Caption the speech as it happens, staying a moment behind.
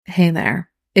Hey there.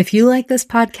 If you like this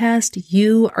podcast,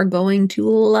 you are going to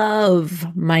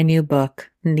love my new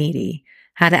book, Needy: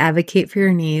 How to Advocate for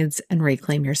Your Needs and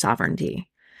Reclaim Your Sovereignty.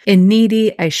 In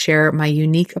Needy, I share my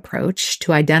unique approach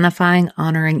to identifying,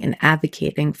 honoring, and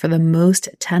advocating for the most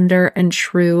tender and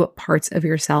true parts of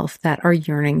yourself that are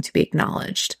yearning to be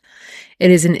acknowledged.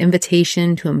 It is an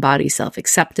invitation to embody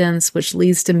self-acceptance, which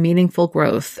leads to meaningful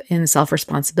growth in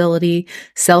self-responsibility,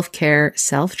 self-care,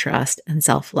 self-trust, and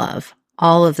self-love.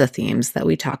 All of the themes that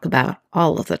we talk about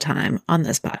all of the time on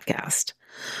this podcast.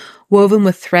 Woven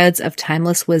with threads of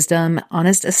timeless wisdom,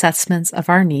 honest assessments of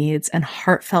our needs, and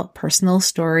heartfelt personal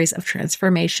stories of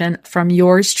transformation from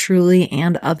yours truly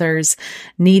and others,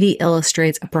 Needy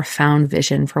illustrates a profound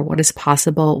vision for what is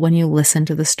possible when you listen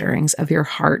to the stirrings of your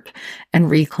heart and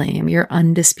reclaim your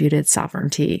undisputed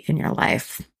sovereignty in your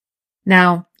life.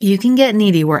 Now, you can get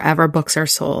Needy wherever books are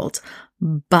sold,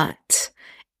 but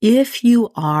if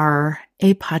you are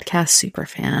a podcast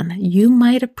superfan, you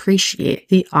might appreciate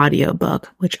the audiobook,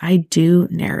 which I do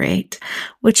narrate,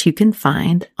 which you can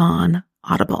find on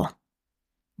Audible.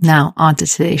 Now, on to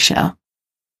today's show.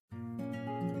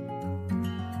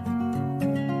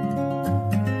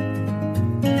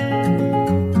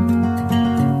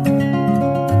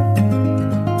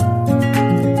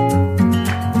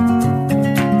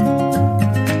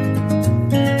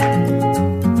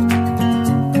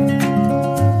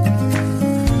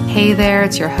 Hey there,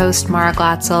 it's your host, Mara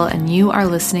Glatzel, and you are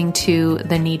listening to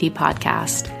the Needy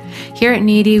Podcast. Here at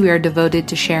Needy, we are devoted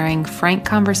to sharing frank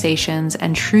conversations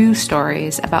and true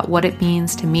stories about what it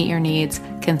means to meet your needs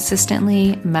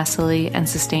consistently, messily, and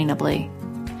sustainably.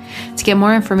 To get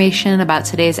more information about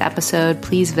today's episode,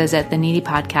 please visit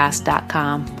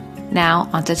theneedypodcast.com. Now,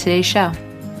 onto today's show.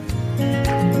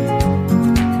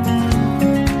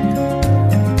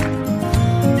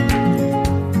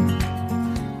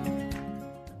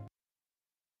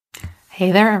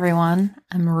 Hey there, everyone.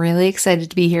 I'm really excited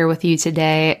to be here with you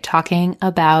today talking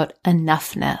about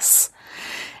enoughness.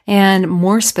 And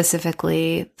more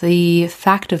specifically, the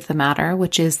fact of the matter,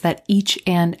 which is that each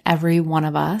and every one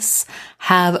of us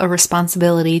have a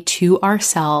responsibility to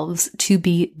ourselves to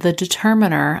be the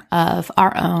determiner of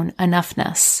our own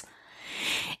enoughness.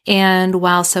 And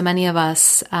while so many of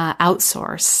us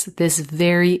outsource this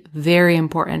very, very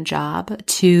important job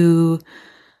to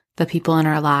the people in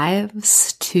our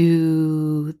lives,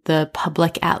 to the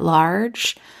public at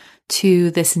large,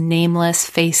 to this nameless,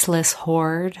 faceless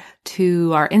horde,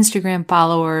 to our Instagram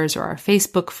followers or our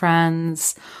Facebook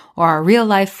friends or our real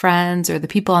life friends or the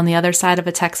people on the other side of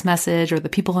a text message or the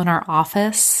people in our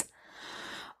office,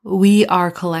 we are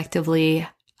collectively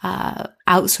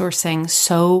outsourcing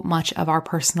so much of our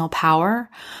personal power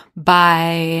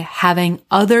by having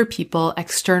other people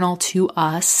external to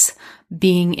us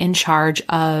being in charge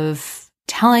of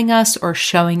telling us or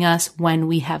showing us when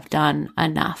we have done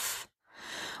enough,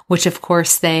 which of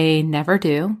course they never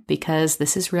do because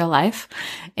this is real life.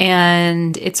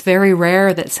 And it's very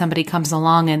rare that somebody comes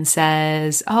along and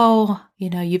says, oh,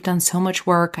 you've done so much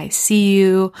work. I see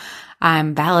you.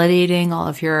 I'm validating all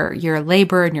of your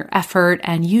labor and your effort,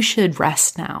 and you should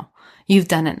rest now. You've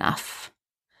done enough.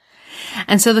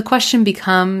 And so the question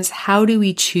becomes, how do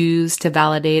we choose to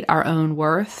validate our own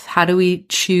worth? How do we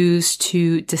choose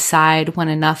to decide when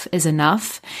enough is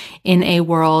enough in a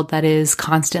world that is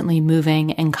constantly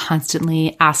moving and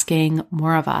constantly asking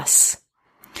more of us?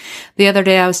 The other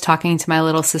day, I was talking to my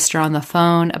little sister on the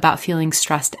phone about feeling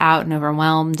stressed out and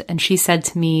overwhelmed, and she said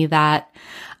to me that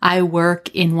I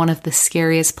work in one of the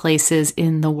scariest places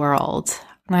in the world.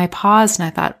 And I paused and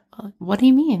I thought, what do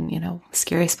you mean?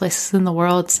 Scariest places in the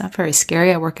world? It's not very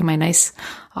scary. I work in my nice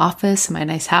office, in my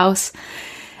nice house.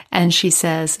 And she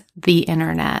says, the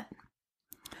internet,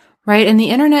 right? And the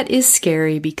internet is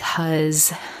scary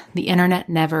because the internet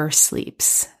never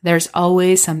sleeps. There's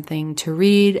always something to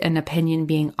read, an opinion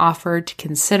being offered to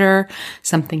consider,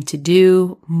 something to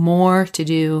do, more to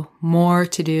do, more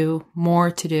to do,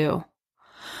 more to do.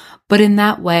 But in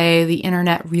that way, the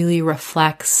internet really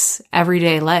reflects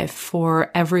everyday life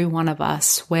for every one of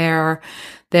us, where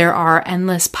there are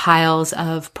endless piles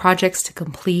of projects to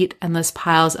complete, endless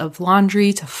piles of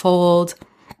laundry to fold,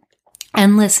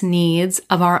 endless needs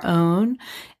of our own,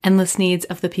 endless needs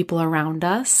of the people around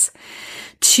us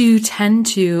to tend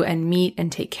to and meet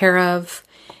and take care of.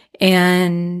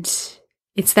 And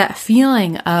it's that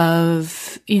feeling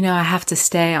of, I have to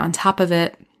stay on top of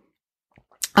it.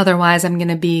 Otherwise, I'm going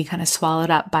to be kind of swallowed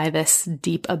up by this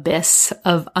deep abyss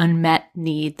of unmet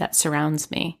need that surrounds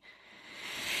me.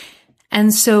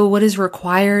 And so what is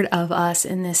required of us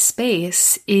in this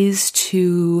space is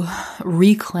to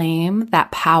reclaim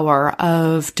that power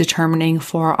of determining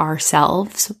for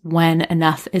ourselves when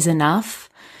enough is enough,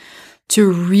 to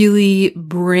really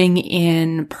bring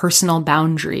in personal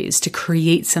boundaries, to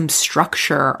create some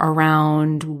structure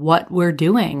around what we're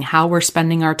doing, how we're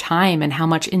spending our time, and how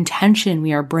much intention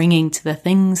we are bringing to the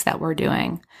things that we're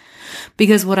doing.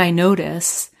 Because what I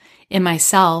notice in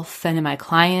myself and in my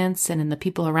clients and in the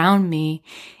people around me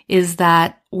is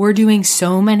that we're doing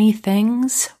so many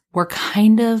things, we're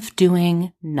kind of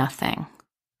doing nothing.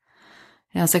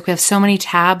 It's like we have so many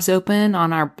tabs open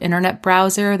on our internet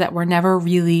browser that we're never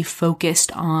really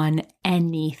focused on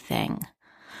anything.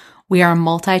 We are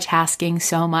multitasking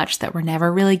so much that we're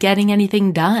never really getting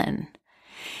anything done.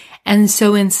 And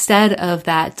so instead of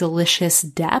that delicious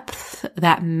depth,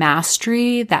 that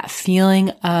mastery, that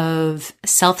feeling of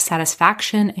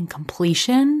self-satisfaction and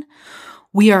completion,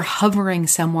 we are hovering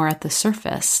somewhere at the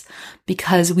surface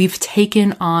because we've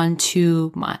taken on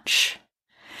too much.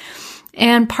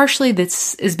 And partially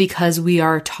this is because we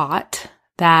are taught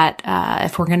that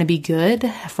if we're going to be good,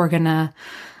 if we're going to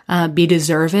be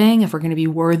deserving, if we're going to be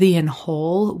worthy and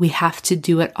whole, we have to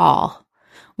do it all.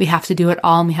 We have to do it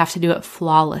all, and we have to do it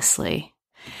flawlessly.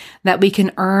 That we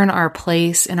can earn our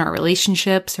place in our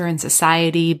relationships or in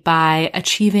society by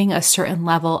achieving a certain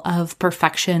level of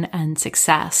perfection and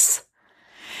success.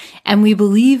 And we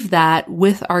believe that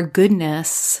with our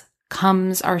goodness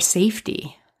comes our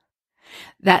safety.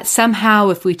 That somehow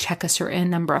if we check a certain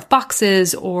number of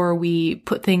boxes, or we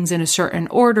put things in a certain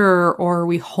order, or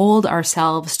we hold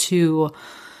ourselves to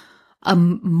a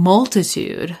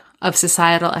multitude of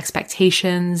societal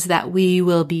expectations, that we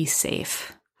will be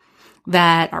safe,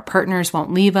 that our partners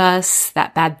won't leave us,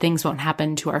 that bad things won't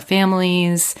happen to our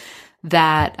families,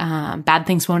 that bad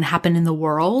things won't happen in the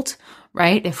world,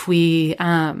 right? If we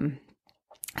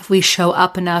show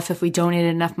up enough, if we donate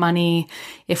enough money,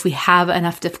 if we have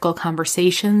enough difficult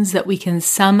conversations, that we can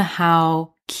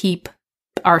somehow keep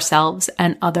ourselves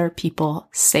and other people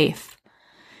safe.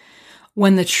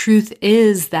 When the truth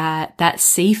is that that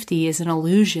safety is an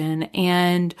illusion,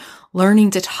 and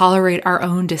learning to tolerate our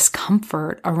own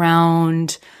discomfort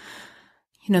around,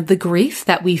 the grief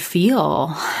that we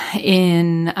feel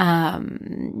in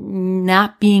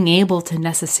not being able to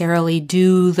necessarily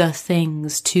do the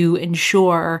things to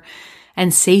ensure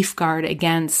and safeguard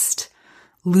against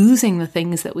losing the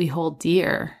things that we hold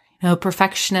dear.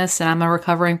 Perfectionists, and I'm a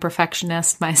recovering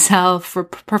perfectionist myself,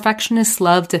 perfectionists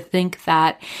love to think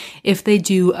that if they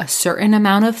do a certain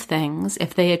amount of things,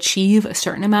 if they achieve a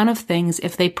certain amount of things,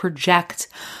 if they project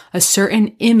a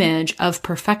certain image of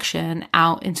perfection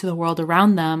out into the world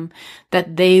around them,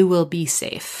 that they will be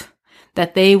safe,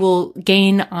 that they will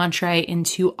gain entree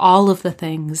into all of the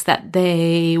things that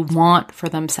they want for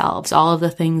themselves, all of the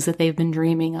things that they've been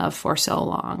dreaming of for so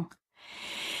long.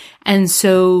 And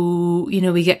so,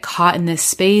 we get caught in this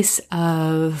space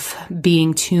of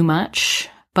being too much,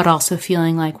 but also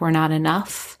feeling like we're not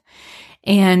enough.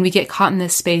 And we get caught in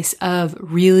this space of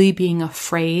really being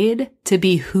afraid to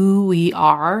be who we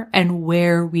are and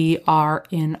where we are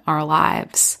in our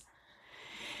lives.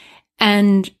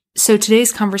 And so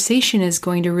today's conversation is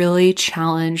going to really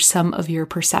challenge some of your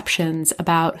perceptions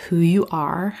about who you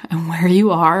are and where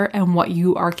you are and what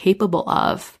you are capable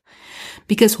of.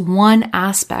 Because one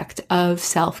aspect of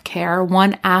self-care,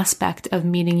 one aspect of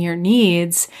meeting your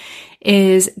needs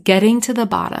is getting to the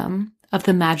bottom of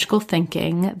the magical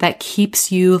thinking that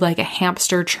keeps you like a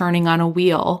hamster churning on a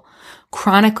wheel,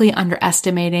 chronically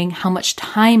underestimating how much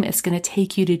time it's going to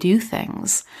take you to do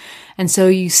things. And so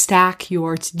you stack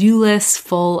your to-do list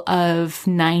full of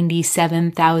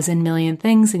 97,000 million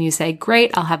things, and you say,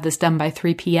 great, I'll have this done by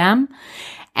 3 p.m.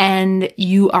 And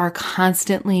you are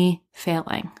constantly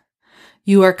failing.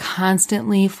 You are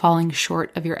constantly falling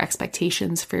short of your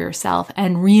expectations for yourself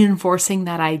and reinforcing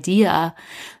that idea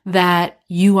that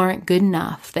you aren't good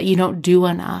enough, that you don't do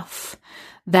enough,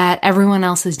 that everyone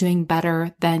else is doing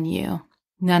better than you,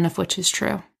 none of which is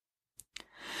true.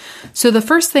 So the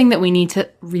first thing that we need to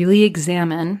really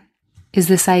examine is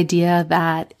this idea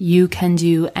that you can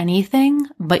do anything,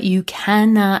 but you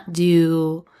cannot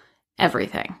do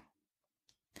everything.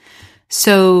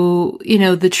 So,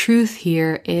 the truth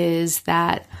here is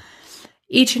that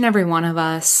each and every one of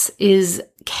us is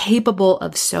capable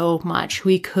of so much.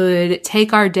 We could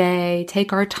take our day,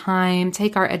 take our time,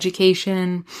 take our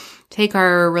education, take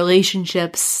our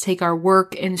relationships, take our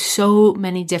work in so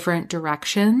many different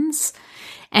directions.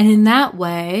 And in that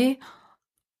way,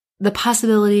 the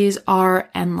possibilities are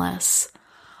endless.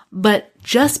 But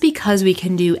Just because we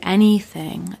can do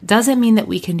anything doesn't mean that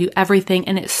we can do everything,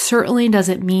 and it certainly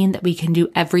doesn't mean that we can do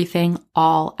everything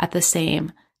all at the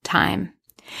same time.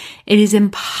 It is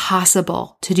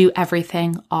impossible to do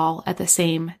everything all at the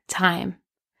same time.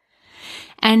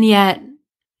 And yet,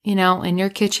 in your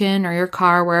kitchen or your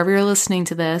car, wherever you're listening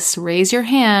to this, raise your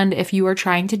hand if you are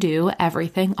trying to do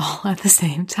everything all at the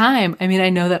same time. I mean, I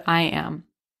know that I am.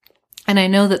 And I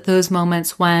know that those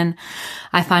moments when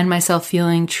I find myself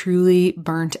feeling truly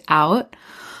burnt out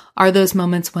are those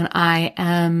moments when I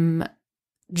am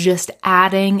just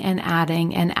adding and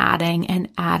adding and adding and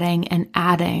adding and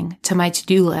adding to my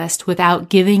to-do list without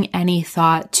giving any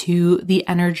thought to the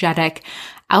energetic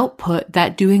output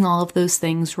that doing all of those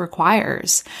things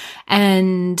requires,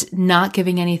 and not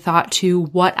giving any thought to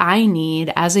what I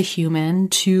need as a human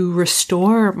to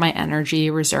restore my energy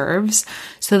reserves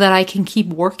so that I can keep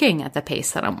working at the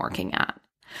pace that I'm working at.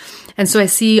 And so I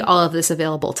see all of this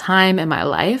available time in my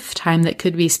life, time that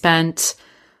could be spent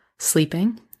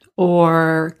sleeping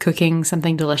or cooking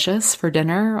something delicious for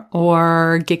dinner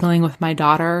or giggling with my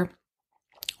daughter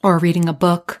or reading a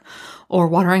book or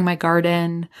watering my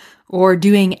garden or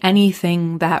doing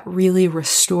anything that really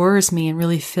restores me and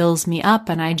really fills me up.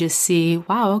 And I just see,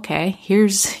 wow, okay,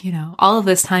 here's, all of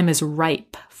this time is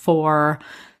ripe for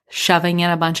shoving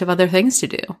in a bunch of other things to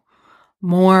do.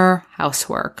 More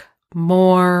housework,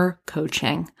 more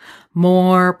coaching,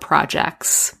 more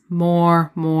projects,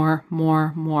 more.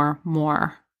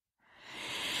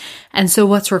 And so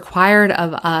what's required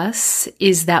of us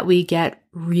is that we get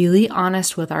really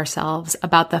honest with ourselves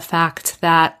about the fact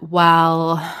that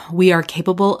while we are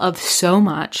capable of so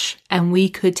much and we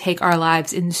could take our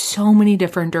lives in so many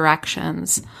different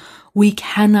directions, we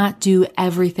cannot do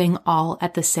everything all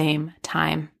at the same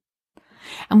time.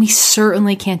 And we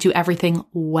certainly can't do everything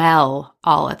well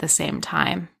all at the same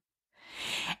time.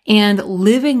 And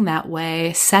living that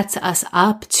way sets us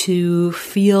up to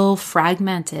feel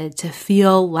fragmented, to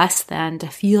feel less than, to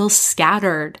feel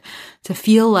scattered, to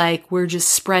feel like we're just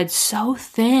spread so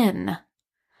thin,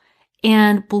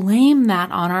 and blame that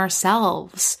on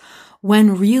ourselves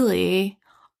when really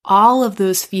all of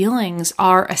those feelings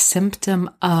are a symptom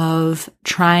of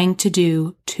trying to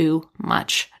do too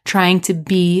much, trying to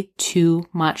be too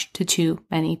much to too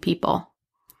many people.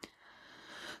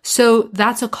 So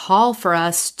that's a call for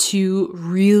us to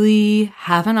really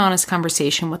have an honest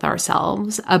conversation with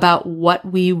ourselves about what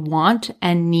we want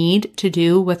and need to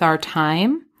do with our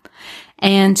time,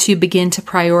 and to begin to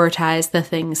prioritize the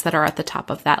things that are at the top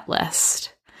of that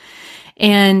list.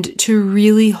 And to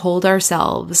really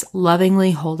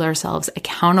lovingly hold ourselves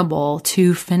accountable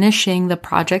to finishing the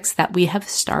projects that we have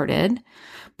started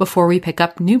before we pick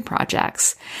up new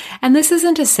projects. And this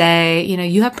isn't to say,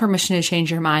 you have permission to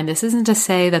change your mind. This isn't to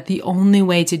say that the only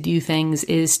way to do things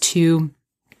is to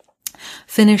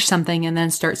finish something and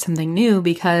then start something new,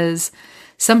 because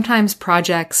sometimes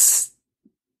projects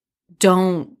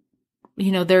don't,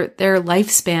 their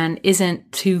lifespan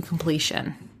isn't to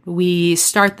completion. We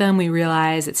start them, we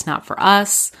realize it's not for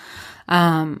us,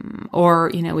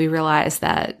 or we realize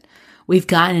that we've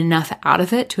gotten enough out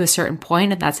of it to a certain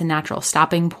point, and that's a natural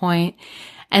stopping point.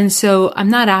 And so I'm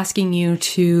not asking you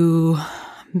to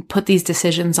put these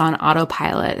decisions on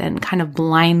autopilot and kind of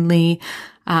blindly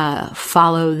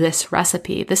follow this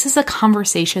recipe. This is a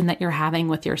conversation that you're having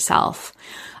with yourself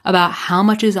about how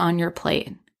much is on your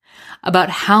plate, about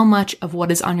how much of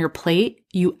what is on your plate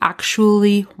you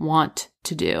actually want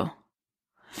to do,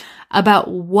 about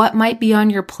what might be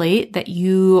on your plate that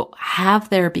you have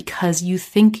there because you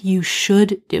think you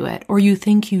should do it or you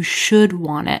think you should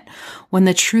want it, when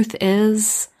the truth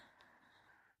is,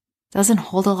 it doesn't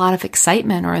hold a lot of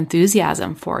excitement or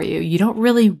enthusiasm for you. You don't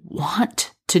really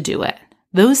want to do it.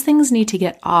 Those things need to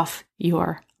get off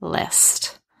your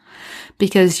list,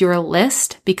 because your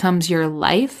list becomes your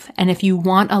life. And if you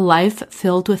want a life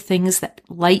filled with things that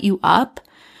light you up,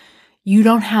 you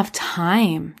don't have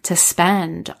time to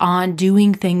spend on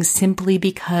doing things simply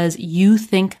because you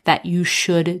think that you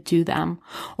should do them,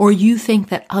 or you think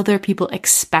that other people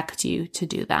expect you to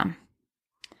do them.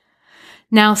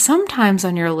 Now, sometimes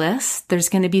on your list, there's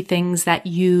going to be things that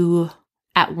you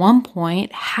at one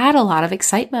point had a lot of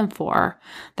excitement for.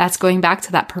 That's going back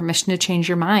to that permission to change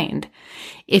your mind.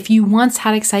 If you once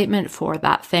had excitement for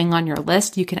that thing on your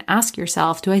list, you can ask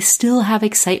yourself, do I still have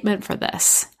excitement for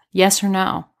this? Yes or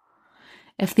no?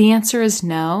 If the answer is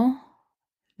no,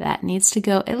 that needs to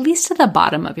go at least to the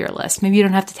bottom of your list. Maybe you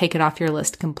don't have to take it off your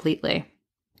list completely.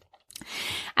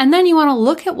 And then you want to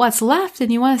look at what's left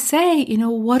and you want to say,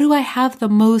 what do I have the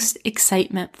most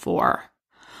excitement for?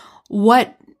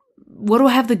 What what do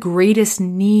I have the greatest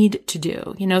need to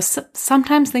do?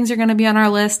 Sometimes things are going to be on our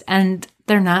list and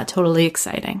they're not totally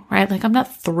exciting, right? Like I'm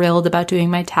not thrilled about doing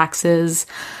my taxes.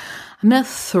 I'm not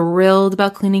thrilled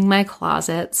about cleaning my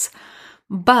closets,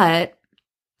 but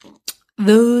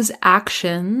those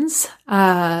actions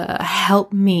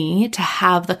help me to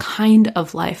have the kind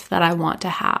of life that I want to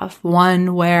have.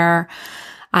 One where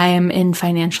I am in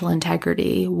financial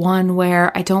integrity. One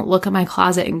where I don't look at my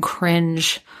closet and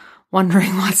cringe,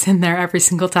 wondering what's in there every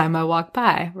single time I walk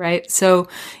by, right? So,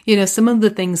 some of the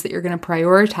things that you're going to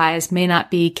prioritize may not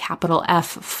be capital F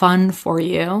fun for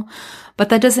you, but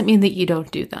that doesn't mean that you don't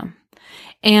do them.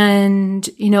 And,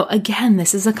 again,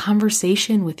 this is a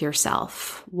conversation with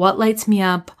yourself. What lights me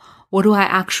up? What do I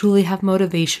actually have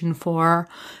motivation for?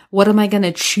 What am I going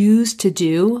to choose to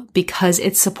do because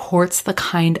it supports the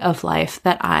kind of life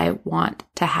that I want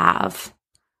to have?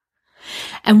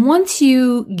 And once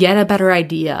you get a better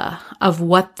idea of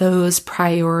what those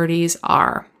priorities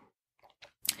are,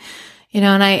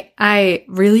 and I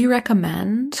really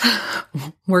recommend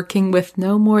working with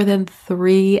no more than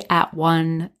 3 at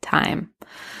one time.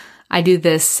 I do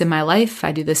this in my life.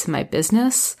 I do this in my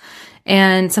business.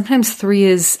 And sometimes 3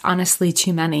 is honestly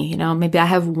too many. Maybe I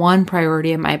have one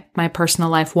priority in my personal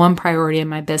life, one priority in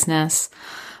my business,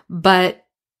 but,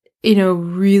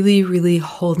 really, really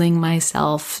holding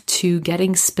myself to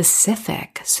getting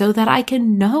specific so that I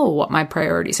can know what my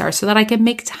priorities are, so that I can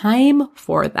make time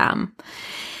for them.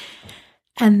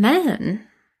 And then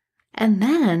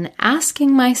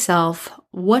asking myself,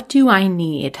 what do I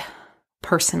need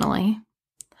personally?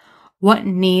 What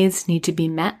needs need to be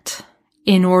met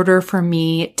in order for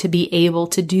me to be able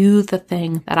to do the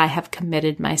thing that I have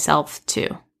committed myself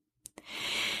to?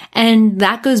 And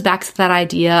that goes back to that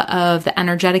idea of the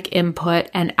energetic input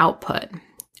and output,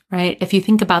 right? If you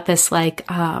think about this like,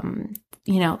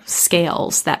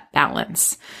 scales that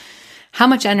balance. How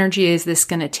much energy is this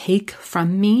going to take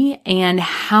from me, and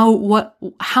how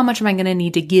much am I going to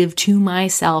need to give to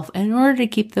myself in order to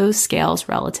keep those scales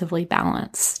relatively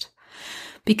balanced?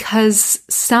 Because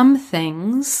some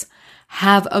things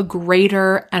have a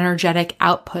greater energetic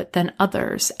output than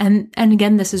others. And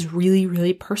again, this is really,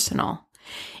 really personal.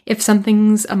 If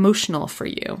something's emotional for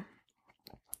you,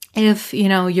 if,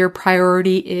 your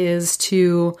priority is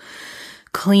to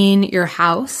clean your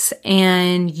house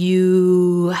and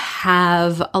you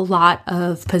have a lot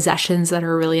of possessions that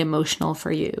are really emotional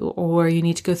for you, or you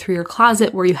need to go through your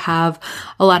closet where you have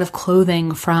a lot of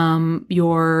clothing from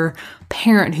your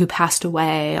parent who passed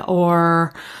away,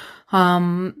 or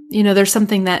there's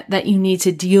something that you need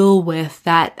to deal with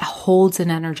that holds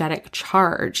an energetic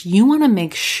charge. You want to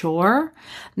make sure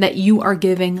that you are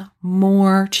giving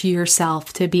more to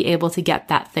yourself to be able to get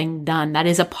that thing done. That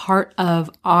is a part of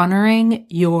honoring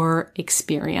your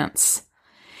experience.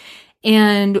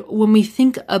 And when we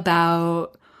think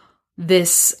about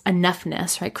this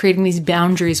enoughness, right, creating these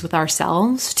boundaries with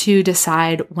ourselves to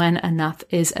decide when enough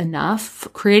is enough,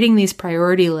 creating these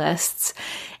priority lists,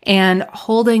 and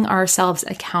holding ourselves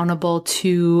accountable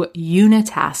to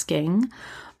unitasking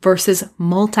versus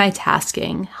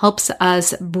multitasking helps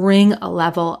us bring a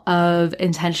level of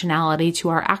intentionality to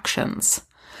our actions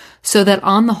so that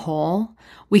on the whole,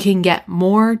 we can get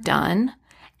more done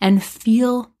and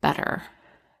feel better.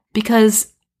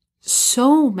 Because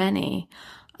so many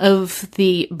of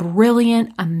the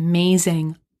brilliant,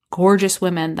 amazing, gorgeous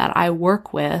women that I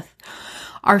work with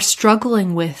are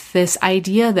struggling with this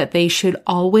idea that they should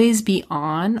always be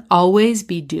on, always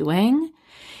be doing,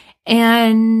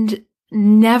 and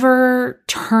never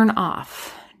turn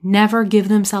off, never give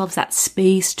themselves that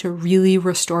space to really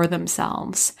restore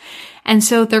themselves. And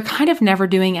so they're kind of never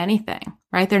doing anything,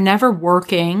 right? They're never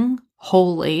working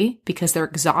wholly because they're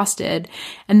exhausted,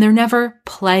 and they're never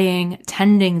playing,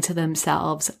 tending to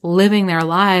themselves, living their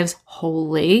lives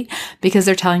wholly because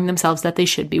they're telling themselves that they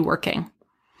should be working.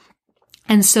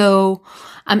 And so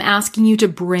I'm asking you to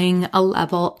bring a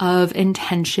level of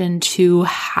intention to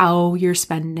how you're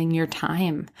spending your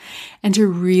time and to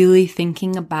really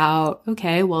thinking about,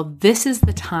 okay, well, this is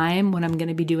the time when I'm going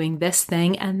to be doing this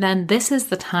thing. And then this is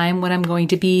the time when I'm going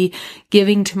to be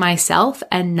giving to myself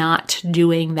and not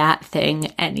doing that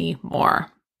thing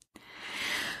anymore.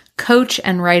 Coach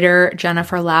and writer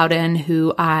Jennifer Louden,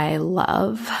 who I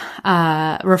love,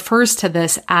 refers to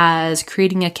this as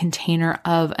creating a container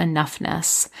of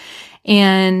enoughness.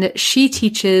 And she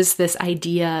teaches this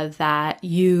idea that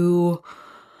you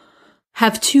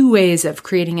have 2 ways of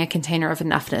creating a container of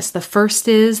enoughness. The first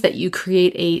is that you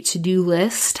create a to-do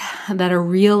list that a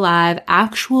real, live,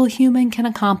 actual human can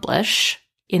accomplish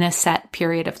in a set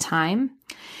period of time.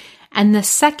 And the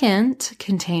second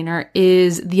container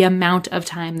is the amount of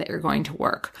time that you're going to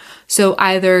work. So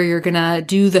either you're going to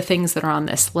do the things that are on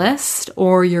this list,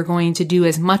 or you're going to do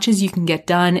as much as you can get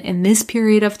done in this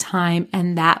period of time,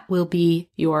 and that will be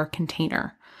your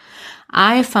container.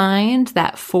 I find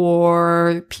that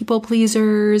for people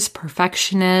pleasers,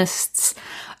 perfectionists,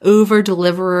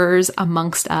 over-deliverers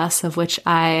amongst us, of which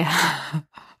I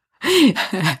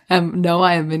know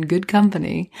I am in good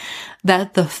company,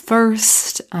 that the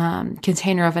first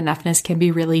container of enoughness can be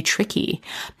really tricky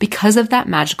because of that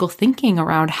magical thinking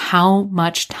around how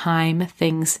much time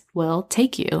things will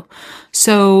take you.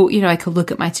 So, I could look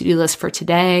at my to-do list for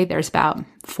today. There's about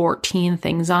 14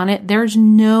 things on it. There's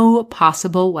no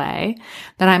possible way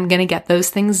that I'm going to get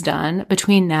those things done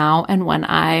between now and when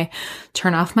I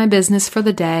turn off my business for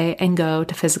the day and go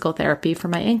to physical therapy for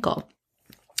my ankle.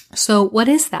 So what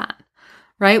is that,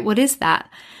 right? What is that?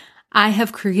 I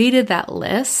have created that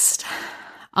list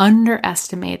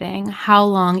underestimating how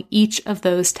long each of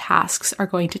those tasks are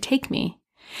going to take me,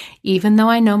 even though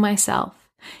I know myself,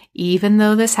 even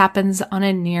though this happens on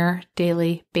a near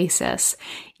daily basis,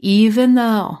 even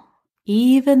though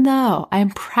I'm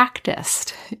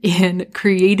practiced in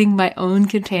creating my own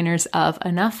containers of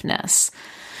enoughness.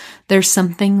 There's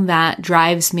something that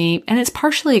drives me, and it's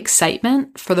partially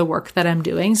excitement for the work that I'm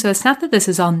doing. So it's not that this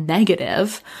is all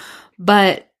negative,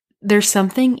 but there's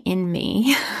something in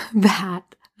me that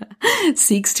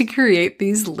seeks to create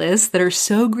these lists that are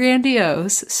so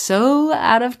grandiose, so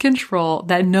out of control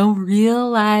that no real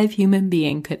live human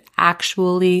being could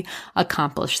actually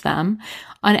accomplish them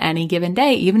on any given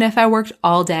day, even if I worked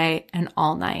all day and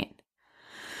all night.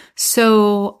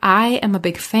 So I am a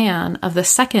big fan of the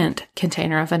second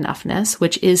container of enoughness,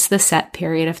 which is the set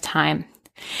period of time.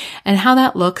 And how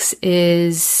that looks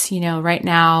is, right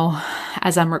now,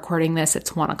 as I'm recording this,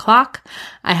 it's 1:00.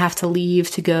 I have to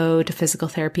leave to go to physical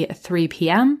therapy at 3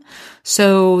 p.m.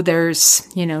 So there's,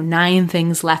 9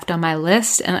 things left on my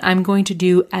list, and I'm going to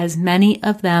do as many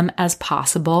of them as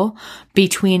possible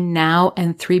between now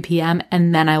and 3 p.m.,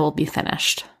 and then I will be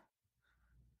finished.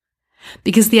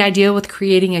 Because the idea with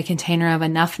creating a container of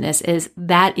enoughness is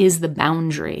that is the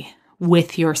boundary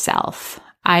with yourself.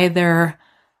 Either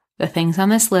the things on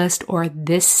this list or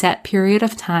this set period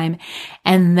of time,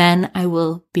 and then I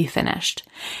will be finished.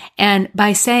 And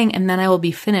by saying, and then I will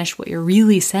be finished, what you're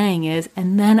really saying is,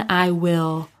 and then I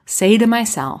will say to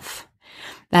myself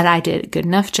that I did a good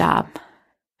enough job,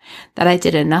 that I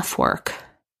did enough work,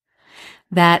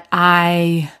 that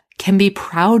I can be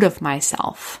proud of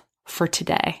myself for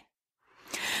today.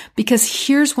 Because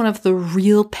here's one of the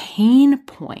real pain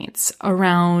points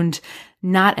around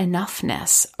not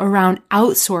enoughness, around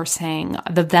outsourcing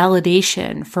the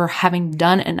validation for having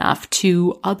done enough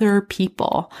to other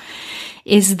people,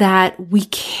 is that we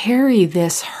carry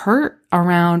this hurt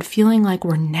around feeling like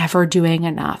we're never doing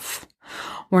enough.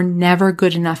 We're never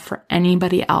good enough for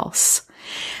anybody else.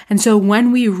 And so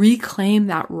when we reclaim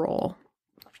that role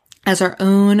as our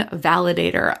own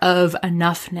validator of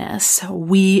enoughness,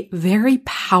 we very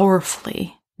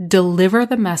powerfully deliver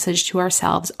the message to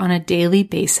ourselves on a daily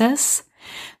basis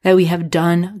that we have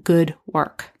done good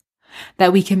work,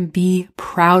 that we can be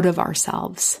proud of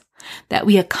ourselves, that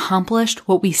we accomplished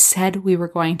what we said we were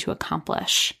going to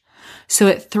accomplish. So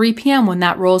at 3 p.m. when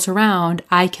that rolls around,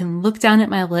 I can look down at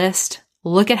my list,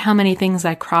 look at how many things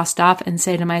I crossed off, and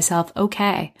say to myself,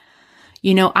 okay,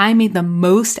 I made the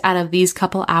most out of these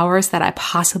couple hours that I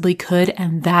possibly could,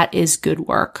 and that is good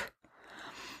work.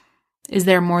 Is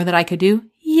there more that I could do?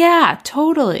 Yeah,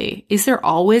 totally. Is there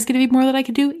always going to be more that I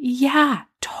could do? Yeah,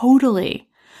 totally.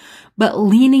 But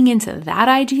leaning into that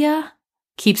idea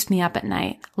keeps me up at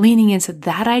night. Leaning into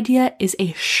that idea is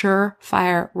a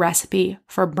surefire recipe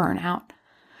for burnout.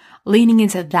 Leaning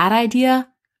into that idea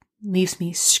leaves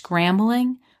me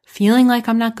scrambling, feeling like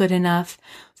I'm not good enough,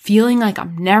 feeling like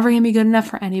I'm never going to be good enough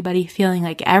for anybody, feeling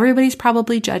like everybody's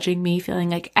probably judging me, feeling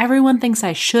like everyone thinks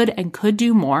I should and could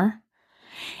do more,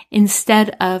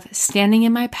 instead of standing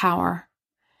in my power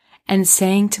and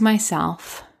saying to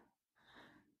myself,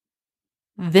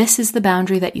 this is the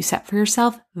boundary that you set for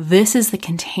yourself. This is the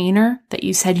container that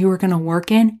you said you were going to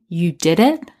work in. You did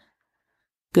it.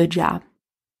 Good job.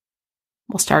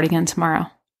 We'll start again tomorrow,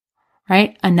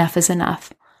 right? Enough is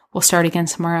enough. We'll start again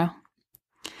tomorrow.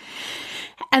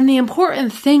 And the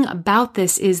important thing about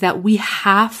this is that we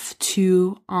have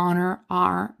to honor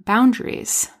our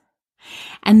boundaries.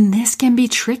 And this can be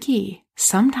tricky.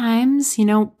 sometimes,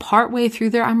 partway through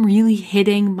there, I'm really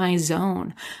hitting my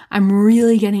zone. I'm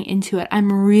really getting into it.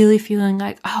 I'm really feeling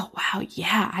like, oh, wow,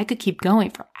 yeah, I could keep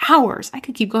going for hours. I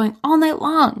could keep going all night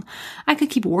long. I could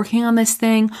keep working on this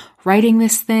thing, writing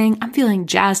this thing. I'm feeling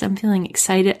jazzed. I'm feeling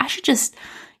excited. I should just,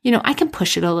 I can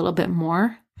push it a little bit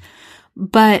more.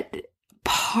 But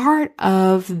part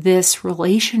of this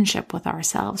relationship with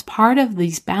ourselves, part of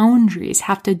these boundaries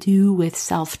have to do with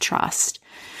self-trust,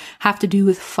 have to do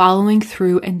with following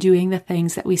through and doing the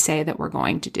things that we say that we're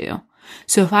going to do.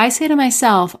 So if I say to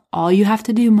myself, all you have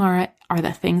to do, Mara, are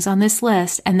the things on this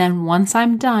list, and then once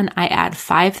I'm done, I add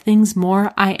 5 things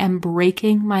more, I am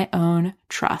breaking my own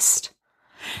trust.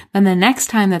 Then the next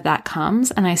time that comes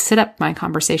and I sit up my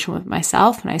conversation with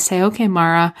myself and I say, okay,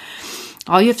 Mara,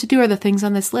 all you have to do are the things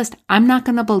on this list. I'm not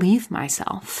going to believe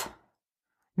myself.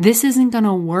 This isn't going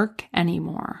to work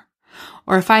anymore.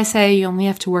 Or if I say you only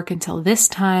have to work until this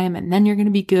time and then you're going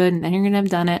to be good and then you're going to have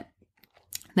done it,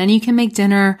 then you can make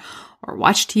dinner or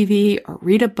watch TV or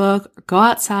read a book or go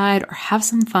outside or have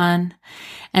some fun,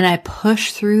 and I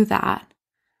push through that,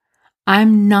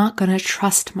 I'm not going to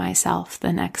trust myself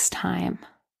the next time.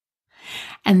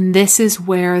 And this is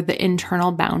where the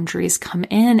internal boundaries come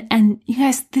in. And you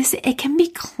guys, it can be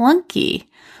clunky,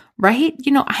 right?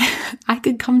 I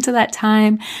could come to that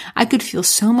time. I could feel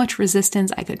so much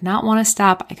resistance. I could not want to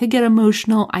stop. I could get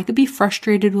emotional. I could be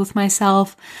frustrated with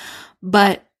myself,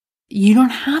 but you don't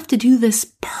have to do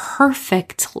this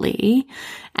perfectly,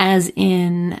 as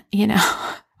in,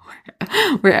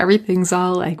 where everything's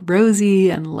all like rosy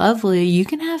and lovely. You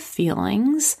can have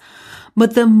feelings.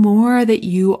 But the more that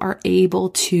you are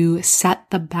able to set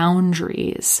the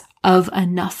boundaries of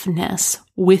enoughness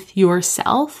with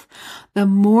yourself, the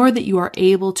more that you are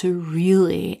able to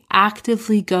really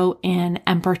actively go in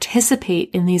and participate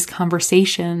in these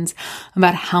conversations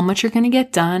about how much you're going to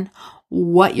get done,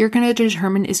 what you're going to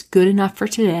determine is good enough for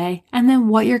today, and then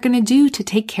what you're going to do to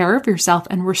take care of yourself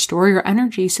and restore your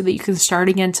energy so that you can start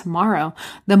again tomorrow.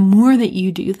 The more that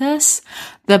you do this,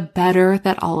 the better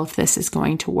that all of this is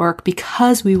going to work,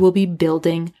 because we will be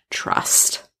building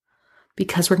trust.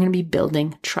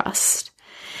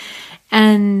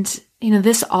 And,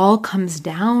 this all comes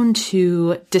down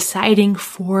to deciding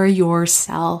for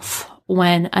yourself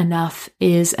when enough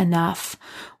is enough,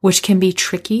 which can be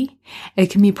tricky. It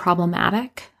can be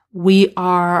problematic. We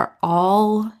are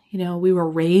all, we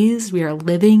are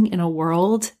living in a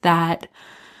world that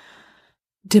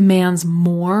demands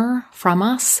more from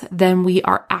us than we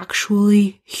are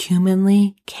actually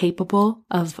humanly capable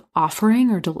of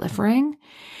offering or delivering.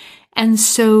 And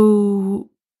so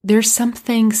there's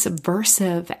something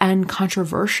subversive and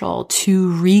controversial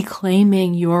to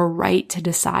reclaiming your right to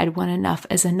decide when enough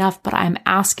is enough, but I'm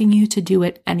asking you to do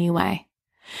it anyway.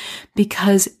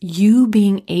 Because you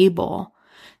being able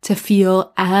to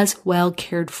feel as well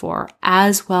cared for,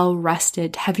 as well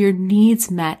rested, to have your needs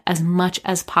met as much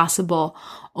as possible,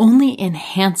 only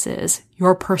enhances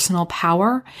your personal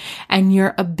power and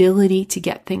your ability to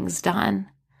get things done.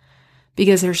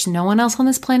 Because there's no one else on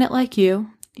this planet like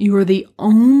you. You are the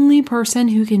only person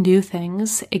who can do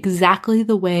things exactly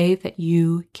the way that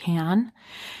you can.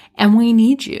 And we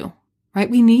need you, right?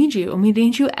 We need you, and we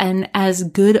need you in as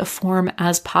good a form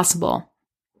as possible,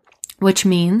 which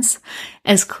means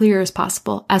as clear as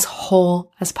possible, as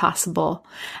whole as possible,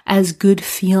 as good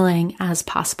feeling as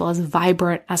possible, as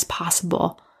vibrant as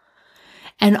possible.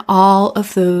 And all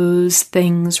of those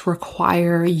things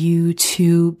require you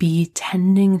to be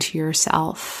tending to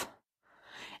yourself.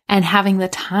 And having the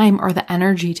time or the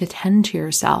energy to tend to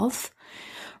yourself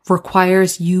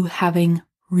requires you having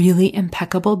really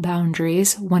impeccable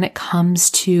boundaries when it comes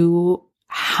to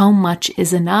how much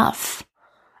is enough.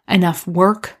 Enough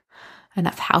work,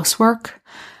 enough housework,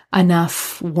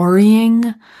 enough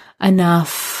worrying,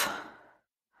 enough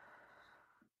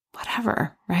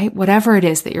whatever, right? Whatever it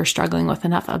is that you're struggling with,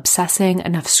 enough obsessing,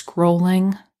 enough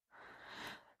scrolling,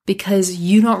 because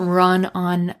you don't run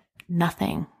on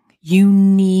nothing. You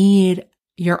need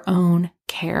your own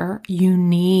care. You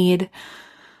need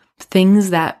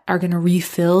things that are going to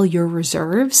refill your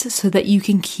reserves so that you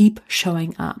can keep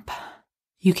showing up.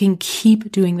 You can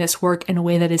keep doing this work in a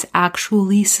way that is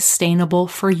actually sustainable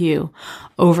for you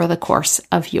over the course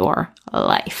of your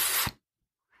life.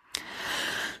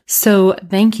 So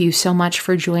thank you so much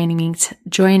for joining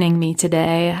me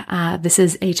today. This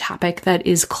is a topic that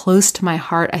is close to my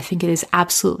heart. I think it is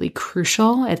absolutely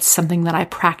crucial. It's something that I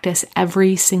practice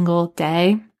every single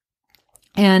day.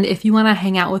 And if you want to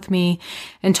hang out with me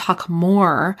and talk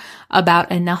more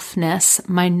about enoughness,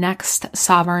 my next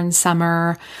Sovereign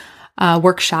Summer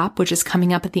workshop, which is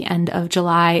coming up at the end of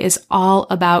July, is all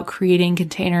about creating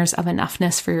containers of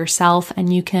enoughness for yourself.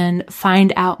 And you can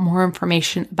find out more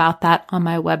information about that on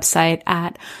my website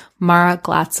at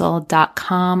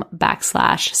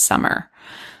maraglatzel.com/summer.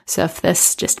 So if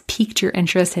this just piqued your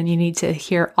interest and you need to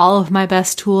hear all of my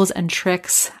best tools and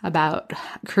tricks about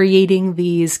creating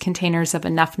these containers of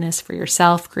enoughness for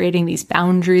yourself, creating these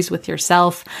boundaries with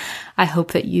yourself, I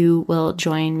hope that you will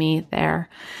join me there.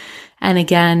 And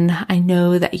again, I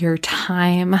know that your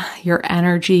time, your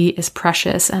energy is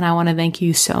precious, and I want to thank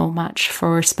you so much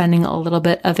for spending a little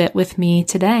bit of it with me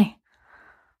today.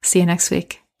 See you next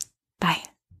week. Bye.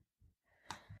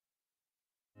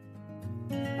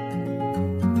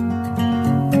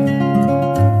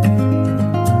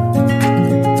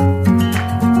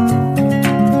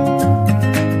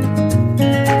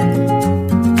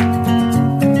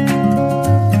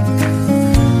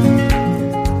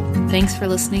 Thanks for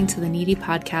listening to the Needy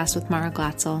Podcast with Mara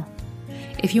Glatzel.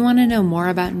 If you want to know more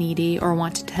about Needy or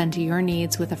want to tend to your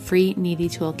needs with a free Needy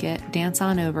toolkit, dance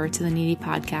on over to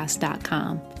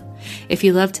theneedypodcast.com. If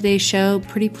you loved today's show,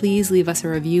 pretty please leave us a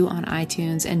review on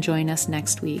iTunes and join us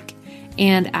next week.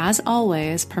 And as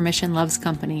always, permission loves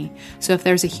company. So if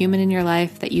there's a human in your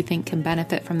life that you think can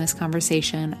benefit from this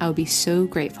conversation, I would be so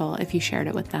grateful if you shared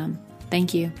it with them.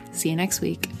 Thank you. See you next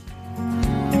week.